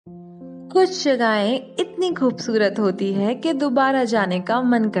कुछ जगहें इतनी खूबसूरत होती है कि दोबारा जाने का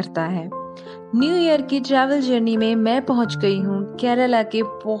मन करता है। न्यू ईयर की ट्रैवल जर्नी में मैं पहुंच गई हूं केरला के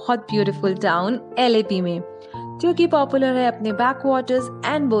बहुत ब्यूटीफुल टाउन एलेपी में, जो कि पॉपुलर है अपने back waters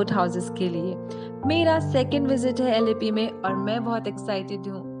and boat houses के लिए। मेरा सेकंड विजिट है एलेपी में और मैं बहुत एक्साइटेड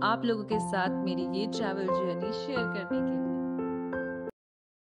हूँ आप लोगों के साथ मेरी ये ट्रैवल जर्नी शेयर करने के लिए।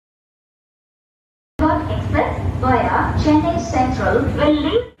 Express via Chennai Central will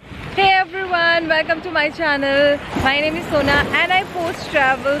leave. Hey everyone, welcome to my channel. My name is Sona and I post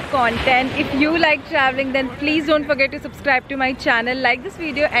travel content. If you like traveling, then please don't forget to subscribe to my channel, like this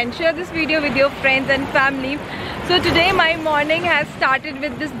video and share this video with your friends and family. So today my morning has started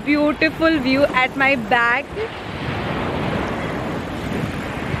with this beautiful view at my back.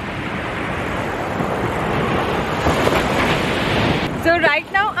 So right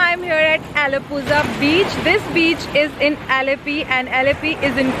now I am here at Alleppey beach. This beach is in Alleppey and Alleppey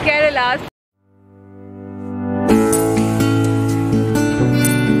is in Kerela.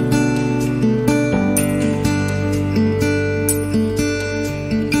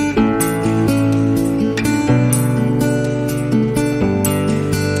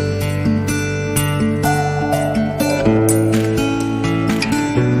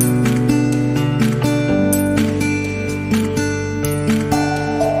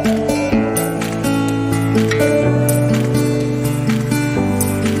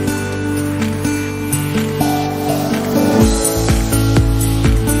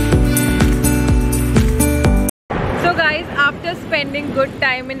 After spending good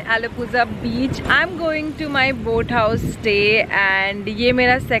time in Alleppey beach, I'm going to my boat house stay and ये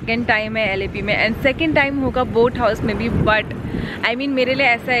मेरा second time है Alleppey में and second time होगा boat house में भी, but I mean मेरे लिए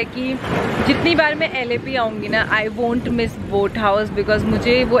ऐसा है कि जितनी बार मैं Alleppey आऊँगी ना I won't miss boat house because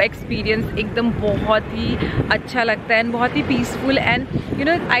मुझे वो experience एकदम बहुत ही अच्छा लगता है and बहुत ही peaceful and you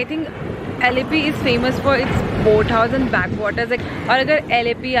know I think Alleppey is famous for its boat house and backwaters. और अगर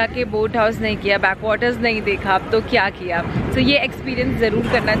Alleppey आके boat house नहीं किया, backwaters नहीं देखा, तो क्या किया? तो ये experience ज़रूर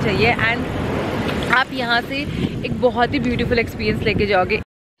करना चाहिए and आप यहाँ से एक बहुत ही beautiful experience लेके जाओगे.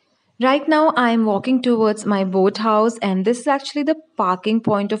 Right now I am walking towards my boat house and this is actually the parking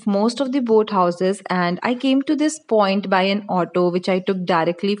point of most of the boat houses, and I came to this point by an auto which I took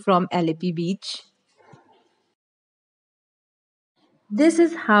directly from Alleppey beach. This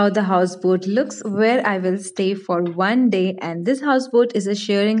is how the houseboat looks where I will stay for one day, and this houseboat is a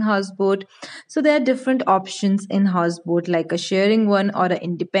sharing houseboat. So there are different options in houseboat, like a sharing one or an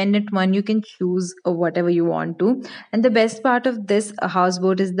independent one. You can choose whatever you want to. And the best part of this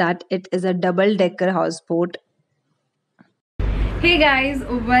houseboat is that it is a double-decker houseboat. Hey guys,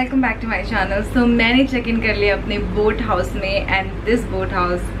 welcome back to my channel. So मैंने check in कर लिया अपने boat house में and this boat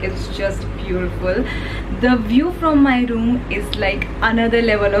house is just beautiful. The view from my room is like another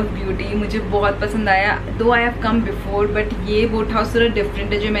level of beauty. मुझे बहुत पसंद आया. Though I have come before, but ये boat house थोड़ा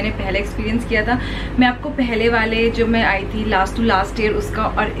different है जो मैंने पहले experience किया था. मैं आपको पहले वाले जो मैं आई थी last to last year उसका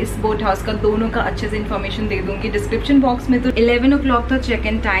और इस boat house का दोनों का अच्छे से information दे दूँगी description box में. तो 11 o'clock था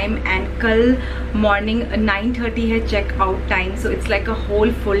check in time and कल morning 9:30 है check out time. So it's like a whole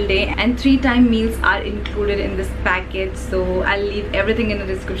full day and 3 time meals are included in this package, so I'll leave everything in the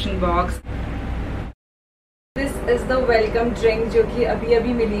description box. This is the welcome drink जो कि अभी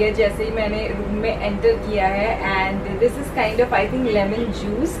अभी मिली है जैसे ही मैंने room में enter किया है and this is kind of I think lemon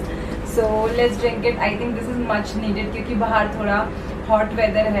juice, so let's drink it. I think this is much needed क्योंकि बाहर थोड़ा hot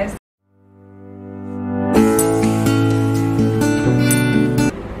weather है.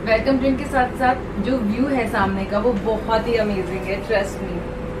 वेलकम ड्रिंक के साथ साथ जो व्यू है सामने का वो बहुत ही अमेजिंग है, trust me.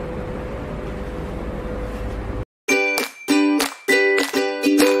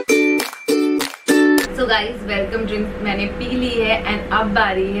 So guys welcome drink मैंने पी ली है एंड अब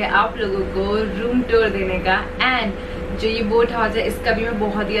बारी है आप लोगों को रूम टूर देने का. एंड जो ये बोट हाउस है इसका भी मैं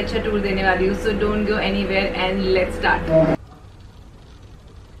बहुत ही अच्छा टूर देने वाली हूँ. So don't go anywhere and let's start.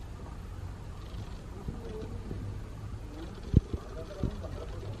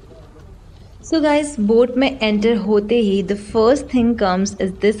 So guys, boat में enter होते ही the first thing comes is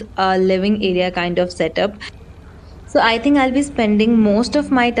this living area kind of setup. So I think I'll be spending most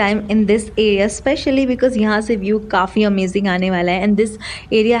of my time in this area, especially because यहाँ से view काफ़ी amazing आने वाला है and this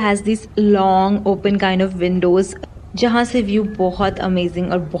area has these long open kind of windows जहाँ से view बहुत amazing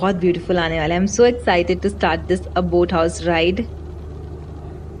और बहुत beautiful आने वाला है. I'm so excited to start this boat house ride.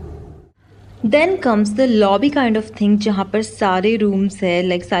 Then comes the lobby kind of thing जहाँ पर सारे rooms है,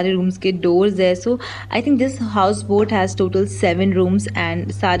 like सारे rooms के doors है. So I think this houseboat has total 7 rooms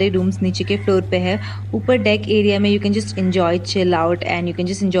and सारे rooms नीचे के floor पे है. ऊपर deck area में you can just enjoy chill out and you can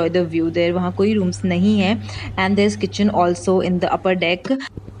just enjoy the view there. वहाँ कोई rooms नहीं है and there's kitchen also in the upper deck.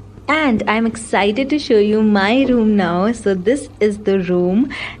 And I'm excited to show you my room now. So this is the room,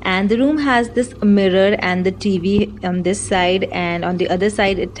 and the room has this mirror and the TV on this side, and on the other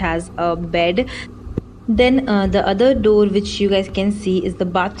side it has a bed. Then the other door which you guys can see is the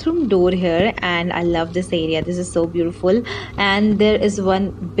bathroom door here, and I love this area. This is so beautiful, and there is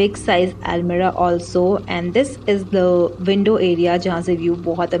one big size almirah also, and this is the window area जहाँ से view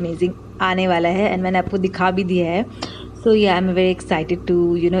बहुत amazing आने वाला है, and मैंने आपको दिखा भी दिया है. So yeah, I'm very excited to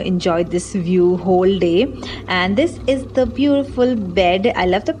enjoy this view whole day. And this is the beautiful bed. I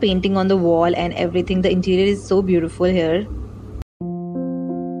love the painting on the wall and everything. The interior is so beautiful here.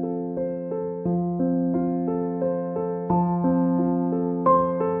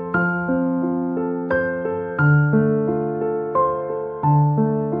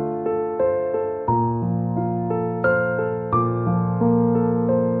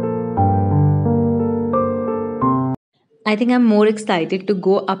 I think I am more excited to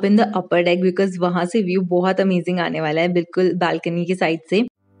go up in the upper deck because वहां से view बहुत amazing आने वाला है बिल्कुल balcony की side से.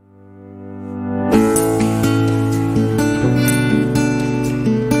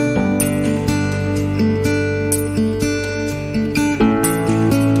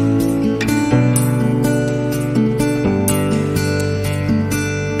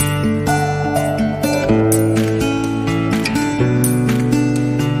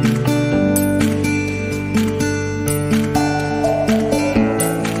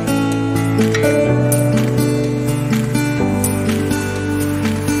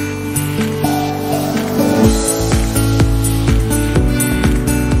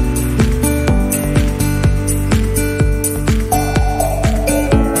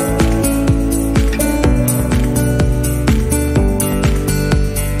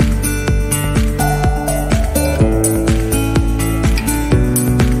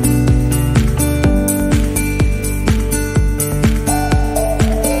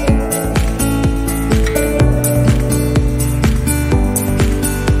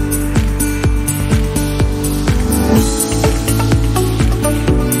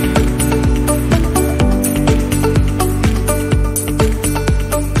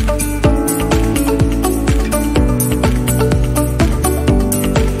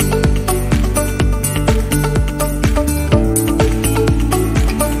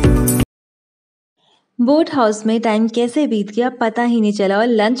 Boat house में टाइम कैसे बीत गया पता ही नहीं चला और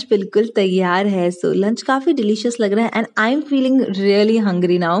लंच बिल्कुल तैयार है. सो लंच काफ़ी डिलीशियस लग रहा है and I am feeling really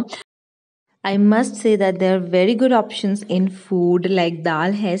hungry now. I must say that there are very good options in food like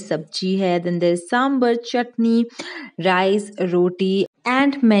dal hai, sabji hai, then there's sambar, chutney, rice, roti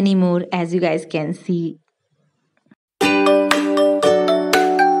and many more as you guys can see.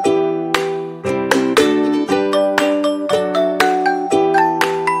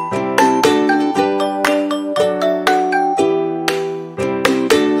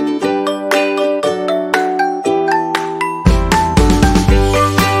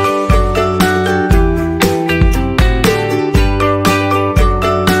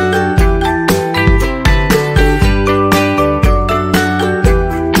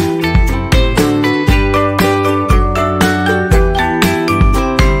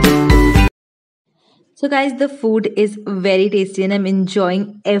 So guys, the food is very tasty and I'm enjoying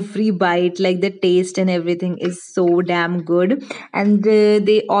every bite. Like the taste and everything is so damn good. And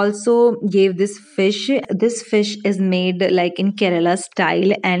they also gave this fish. This fish is made like in Kerala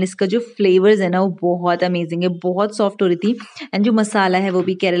style and इसका जो flavors है ना वो बहुत amazing है, बहुत soft हो रही थी. And जो मसाला है वो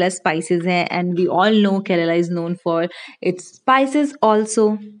भी Kerala spices है and we all know Kerala is known for its spices also.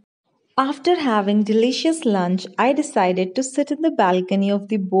 After having delicious lunch, I decided to sit in the balcony of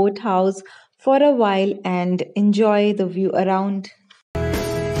the boathouse for a while and enjoy the view around.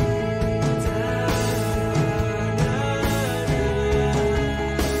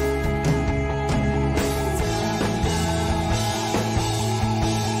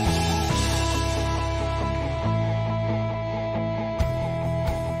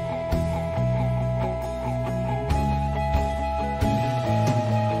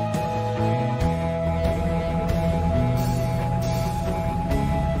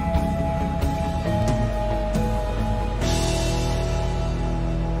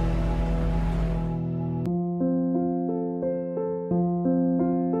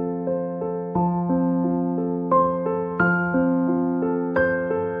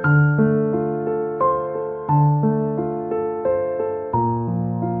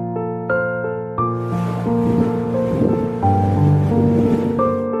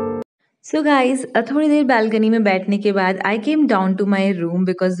 So guys थोड़ी देर balcony में बैठने के बाद आई came down to my room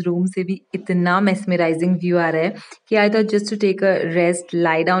because room से भी इतना mesmerising view आ रहा है कि I thought just to take a rest,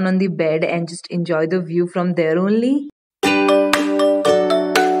 lie down on the bed and just enjoy the view from there only.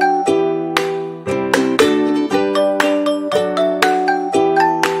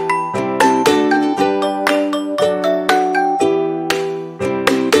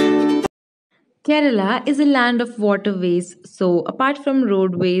 Kerala is a land of waterways, so apart from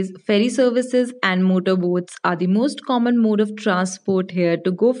roadways, ferry services and motorboats are the most common mode of transport here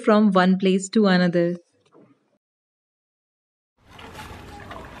to go from one place to another.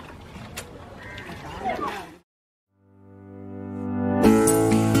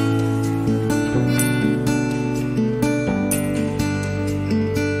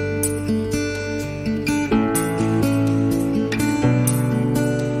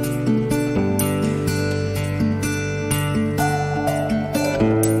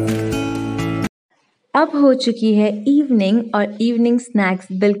 अब हो चुकी है evening और evening snacks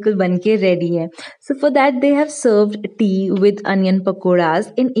बिल्कुल बन के ready है so for that they have served T with onion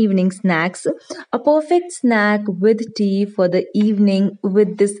pakoras in evening snacks a perfect snack with T for the evening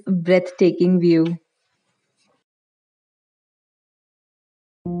with this breath taking view.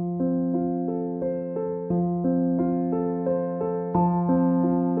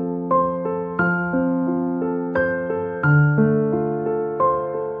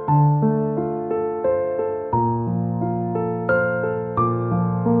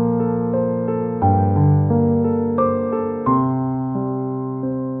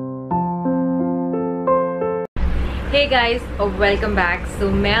 Hey guys welcome back. सो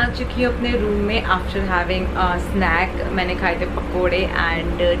मैं आ चुकी हूँ अपने room में after having snack. मैंने खाए थे पकोड़े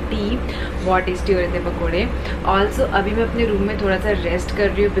and T. बहुत टेस्टी हो रहे थे पकोड़े. ऑल्सो अभी मैं अपने रूम में थोड़ा सा रेस्ट कर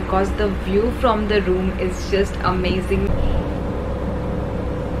रही हूँ because the view from the room is just amazing.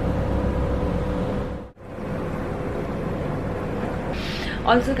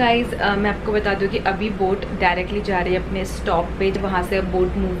 Also guys मैं आपको बता दूँ कि अभी बोट डायरेक्टली जा रही है अपने स्टॉप पे. वहाँ से अब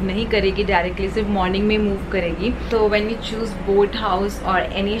बोट मूव नहीं करेगी डायरेक्टली, सिर्फ मॉर्निंग में मूव करेगी. तो when you choose boat house और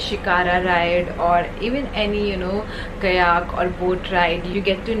एनी शिकारा राइड और इवन एनी कयाक और boat ride, you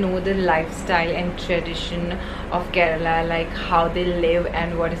get to know the lifestyle and tradition of Kerala, like how they live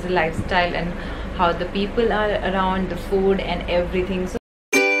and what is the lifestyle and how the people are around, the food and everything. So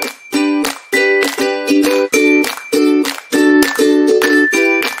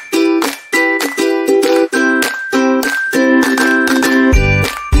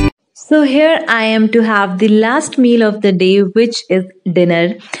So here I am to have the last meal of the day, which is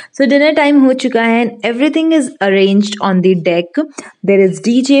dinner. So dinner time ho chuka hai and everything is arranged on the deck. There is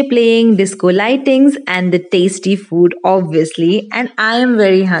DJ playing, disco lightings and the tasty food obviously, and I am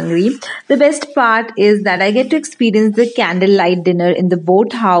very hungry. The best part is that I get to experience the candlelight dinner in the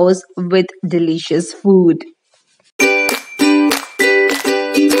boathouse with delicious food.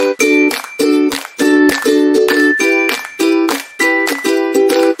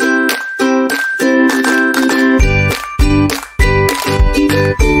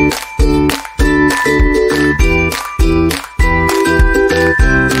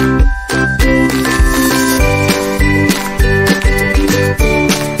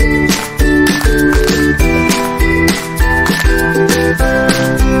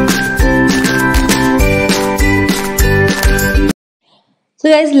 So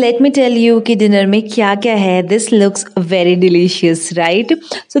guys, let me tell you कि dinner में क्या क्या है. This looks very delicious, right?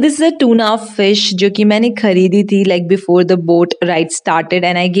 So this is a tuna fish जो कि मैंने खरीदी थी like before the boat ride started,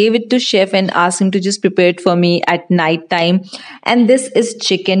 and I gave it to chef and asked him to just prepare it for me at night time. And this is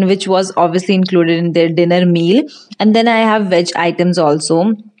chicken which was obviously included in their dinner meal. And then I have veg items also.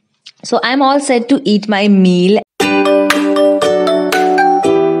 So I'm all set to eat my meal.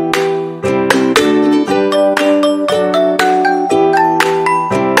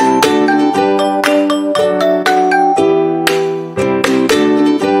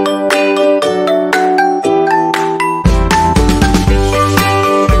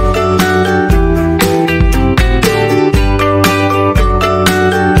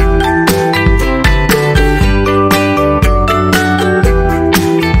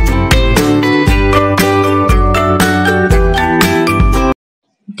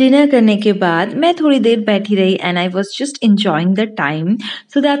 Dinner करने के बाद मैं थोड़ी देर बैठी रही and I was just enjoying the time.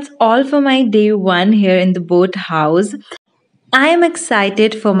 So that's all for my day 1 here in the boat house. I am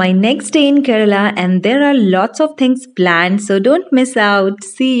excited for my next day in Kerala and there are lots of things planned, so don't miss out.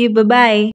 See you. Bye bye.